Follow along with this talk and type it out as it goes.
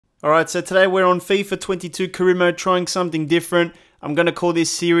Alright, so today we're on FIFA 22 career mode, trying something different. I'm going to call this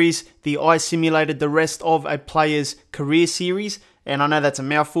series the I Simulated the Rest of a Player's Career series. And I know that's a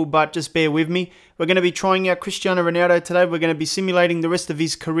mouthful, but just bear with me. We're going to be trying out Cristiano Ronaldo today. We're going to be simulating the rest of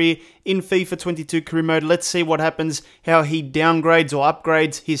his career in FIFA 22 career mode. Let's see what happens, how he downgrades or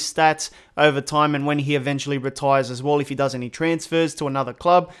upgrades his stats over time, and when he eventually retires as well, if he does any transfers to another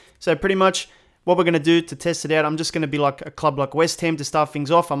club. So pretty much what we're going to do to test it out, I'm just going to be like a club like West Ham to start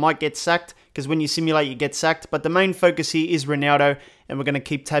things off. I might get sacked, because when you simulate you get sacked, but the main focus here is Ronaldo, and we're going to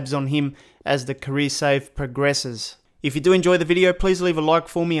keep tabs on him as the career save progresses. If you do enjoy the video, please leave a like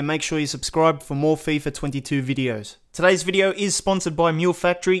for me and make sure you subscribe for more FIFA 22 videos. Today's video is sponsored by Mule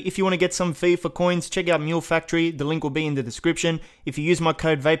Factory. If you want to get some FIFA coins, check out Mule Factory. The link will be in the description. If you use my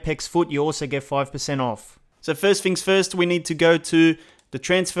code VAPEXFOOT, you also get 5% off. So first things first, we need to go to the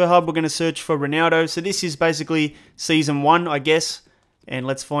transfer hub. We're going to search for Ronaldo. So this is basically season 1, I guess. And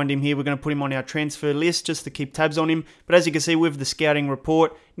let's find him here. We're going to put him on our transfer list just to keep tabs on him. But as you can see with the scouting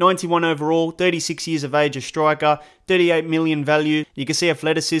report, 91 overall, 36 years of age, a striker, 38 million value. You can see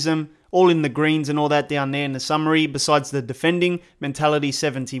athleticism, all in the greens and all that down there in the summary, besides the defending, mentality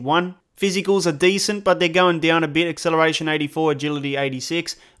 71. Physicals are decent, but they're going down a bit. Acceleration 84, agility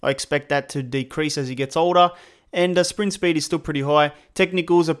 86. I expect that to decrease as he gets older. And sprint speed is still pretty high.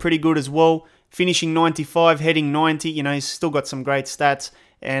 Technicals are pretty good as well. Finishing 95, heading 90, you know, he's still got some great stats.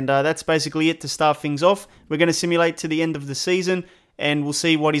 And that's basically it to start things off. We're going to simulate to the end of the season, and we'll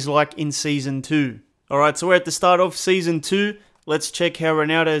see what he's like in Season 2. Alright, so we're at the start of Season 2. Let's check how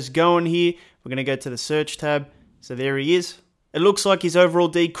Ronaldo is going here. We're going to go to the search tab. So there he is. It looks like his overall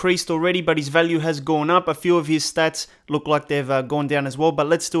decreased already, but his value has gone up. A few of his stats look like they've gone down as well, but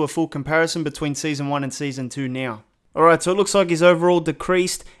let's do a full comparison between Season 1 and Season 2 now. Alright, so it looks like his overall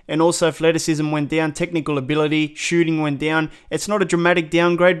decreased, and also athleticism went down, technical ability, shooting went down. It's not a dramatic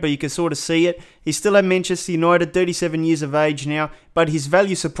downgrade, but you can sort of see it. He's still at Manchester United, 37 years of age now, but his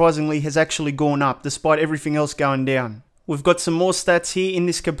value surprisingly has actually gone up, despite everything else going down. We've got some more stats here in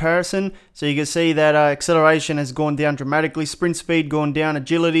this comparison, so you can see that acceleration has gone down dramatically, sprint speed gone down,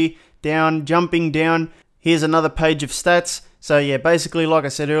 agility down, jumping down. Here's another page of stats. So yeah, basically like I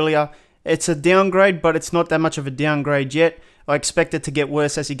said earlier, it's a downgrade, but it's not that much of a downgrade yet. I expect it to get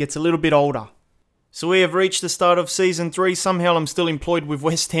worse as he gets a little bit older. So we have reached the start of Season 3. Somehow I'm still employed with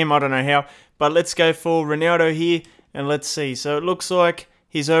West Ham, I don't know how. But let's go for Ronaldo here, and let's see. So it looks like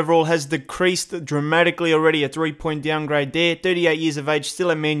his overall has decreased dramatically already, a 3-point downgrade there. 38 years of age, still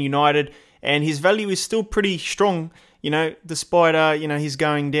at Man United. And his value is still pretty strong, you know, despite, you know, his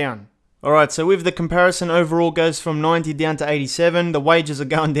going down. Alright, so with the comparison, overall goes from 90 down to 87. The wages are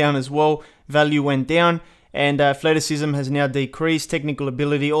going down as well. Value went down. And athleticism has now decreased. Technical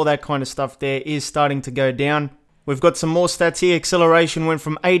ability, all that kind of stuff there is starting to go down. We've got some more stats here. Acceleration went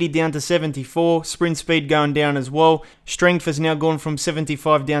from 80 down to 74. Sprint speed going down as well. Strength has now gone from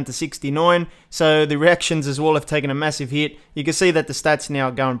 75 down to 69. So the reactions as well have taken a massive hit. You can see that the stats now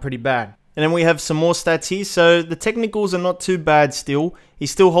are going pretty bad. And then we have some more stats here. So the technicals are not too bad still. He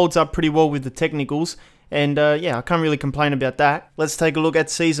still holds up pretty well with the technicals. And yeah, I can't really complain about that. Let's take a look at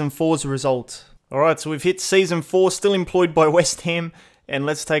Season 4's results. Alright, so we've hit Season 4, still employed by West Ham. And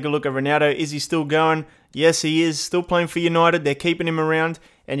let's take a look at Ronaldo. Is he still going? Yes, he is. Still playing for United. They're keeping him around.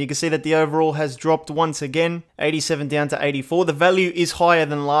 And you can see that the overall has dropped once again. 87 down to 84. The value is higher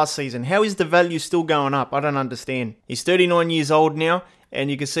than last season. How is the value still going up? I don't understand. He's 39 years old now.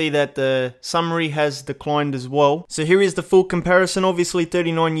 And you can see that the summary has declined as well. So here is the full comparison. Obviously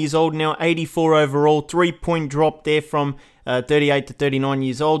 39 years old now, 84 overall, 3-point drop there from 38 to 39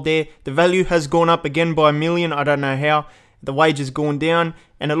 years old there. The value has gone up again by $1 million. I don't know how. The wage has gone down,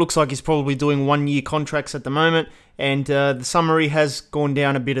 and it looks like he's probably doing 1-year contracts at the moment. And the summary has gone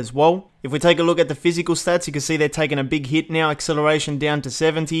down a bit as well. If we take a look at the physical stats, you can see they're taking a big hit now. Acceleration down to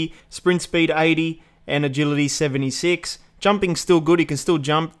 70, sprint speed 80, and agility 76. Jumping's still good, he can still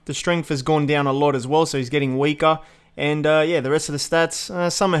jump. The strength has gone down a lot as well, so he's getting weaker. And yeah, the rest of the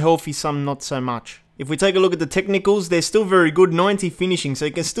stats, some are healthy, some not so much. If we take a look at the technicals, they're still very good. 90 finishing, so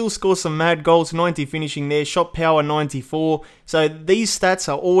you can still score some mad goals. 90 finishing there, shot power 94. So these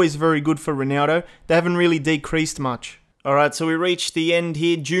stats are always very good for Ronaldo. They haven't really decreased much. Alright, so we reached the end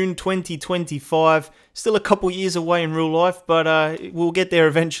here, June 2025. Still a couple years away in real life, but we'll get there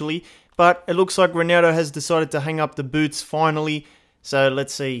eventually. But it looks like Ronaldo has decided to hang up the boots finally. So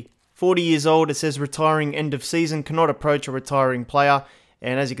let's see. 40 years old, it says retiring end of season, cannot approach a retiring player.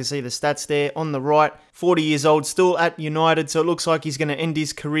 And as you can see the stats there on the right, 40 years old, still at United. So it looks like he's going to end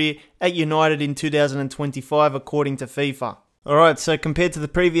his career at United in 2025 according to FIFA. Alright, so compared to the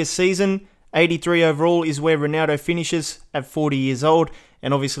previous season, 83 overall is where Ronaldo finishes at 40 years old.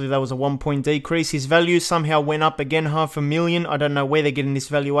 and obviously that was a 1 point decrease. His value somehow went up again, $500,000. I don't know where they're getting this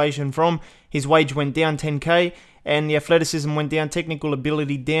valuation from. His wage went down 10k, and the athleticism went down, technical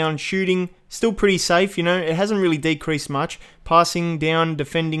ability down, shooting still pretty safe, you know, it hasn't really decreased much. Passing down,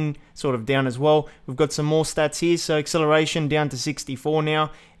 defending sort of down as well. We've got some more stats here, so acceleration down to 64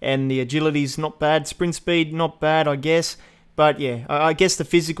 now, and the agility's not bad, sprint speed not bad I guess, but yeah, I guess the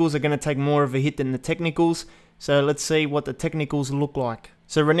physicals are going to take more of a hit than the technicals, so let's see what the technicals look like.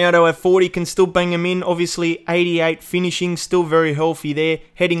 So Ronaldo at 40 can still bang him in, obviously 88 finishing, still very healthy there,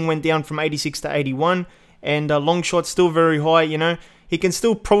 heading went down from 86 to 81, and long shot still very high, you know. He can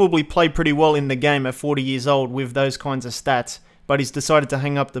still probably play pretty well in the game at 40 years old with those kinds of stats, but he's decided to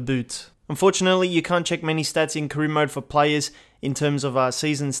hang up the boots. Unfortunately, you can't check many stats in career mode for players in terms of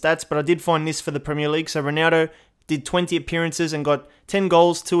season stats, but I did find this for the Premier League. So Ronaldo did 20 appearances and got 10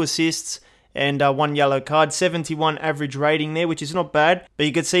 goals, 2 assists, and 1 yellow card. 71 average rating there, which is not bad, but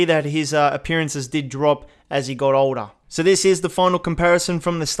you could see that his appearances did drop as he got older. So this is the final comparison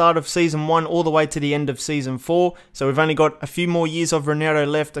from the start of Season 1 all the way to the end of Season 4. So we've only got a few more years of Ronaldo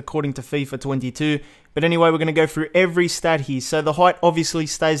left according to FIFA 22. But anyway, we're going to go through every stat here. So the height obviously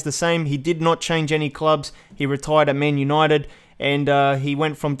stays the same. He did not change any clubs. He retired at Man United, and he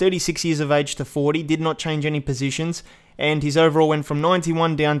went from 36 years of age to 40. Did not change any positions. And his overall went from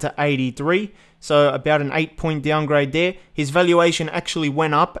 91 down to 83. So about an 8-point downgrade there. His valuation actually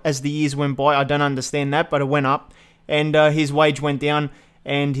went up as the years went by. I don't understand that, but it went up. And his wage went down,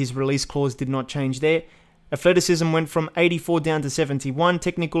 and his release clause did not change there. Athleticism went from 84 down to 71.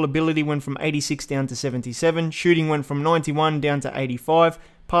 Technical ability went from 86 down to 77. Shooting went from 91 down to 85.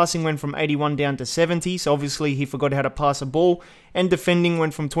 Passing went from 81 down to 70. So obviously he forgot how to pass a ball. And defending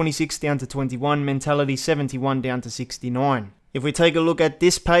went from 26 down to 21. Mentality 71 down to 69. If we take a look at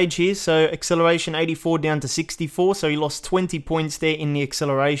this page here, so acceleration 84 down to 64, so he lost 20 points there in the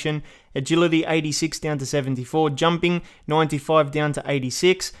acceleration. Agility 86 down to 74, jumping 95 down to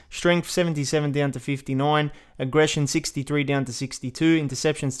 86, strength 77 down to 59, aggression 63 down to 62,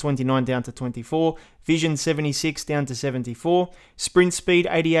 interceptions 29 down to 24, vision 76 down to 74, sprint speed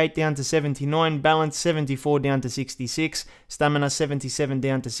 88 down to 79, balance 74 down to 66, stamina 77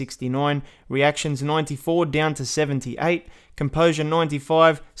 down to 69, reactions 94 down to 78, composure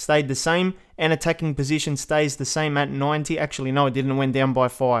 95 stayed the same, and attacking position stays the same at 90. Actually no, it didn't, it went down by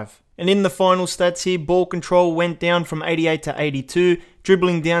 5. And in the final stats here, ball control went down from 88 to 82,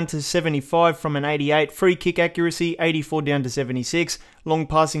 dribbling down to 75 from an 88, free kick accuracy 84 down to 76, long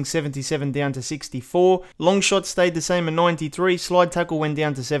passing 77 down to 64, long shot stayed the same at 93, slide tackle went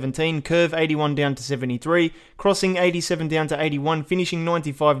down to 17, curve 81 down to 73, crossing 87 down to 81, finishing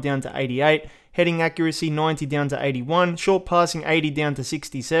 95 down to 88, heading accuracy 90 down to 81, short passing 80 down to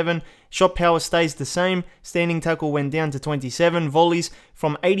 67, shot power stays the same, standing tackle went down to 27, volleys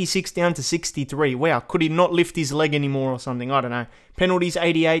from 86 down to 63. Wow, could he not lift his leg anymore or something? I don't know. Penalties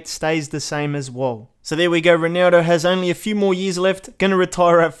 88 stays the same as well. So there we go, Ronaldo has only a few more years left, gonna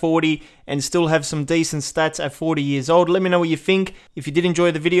retire at 40 and still have some decent stats at 40 years old. Let me know what you think. If you did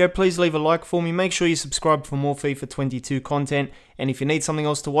enjoy the video, please leave a like for me. Make sure you subscribe for more FIFA 22 content. And if you need something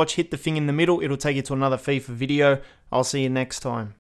else to watch, hit the thing in the middle. It'll take you to another FIFA video. I'll see you next time.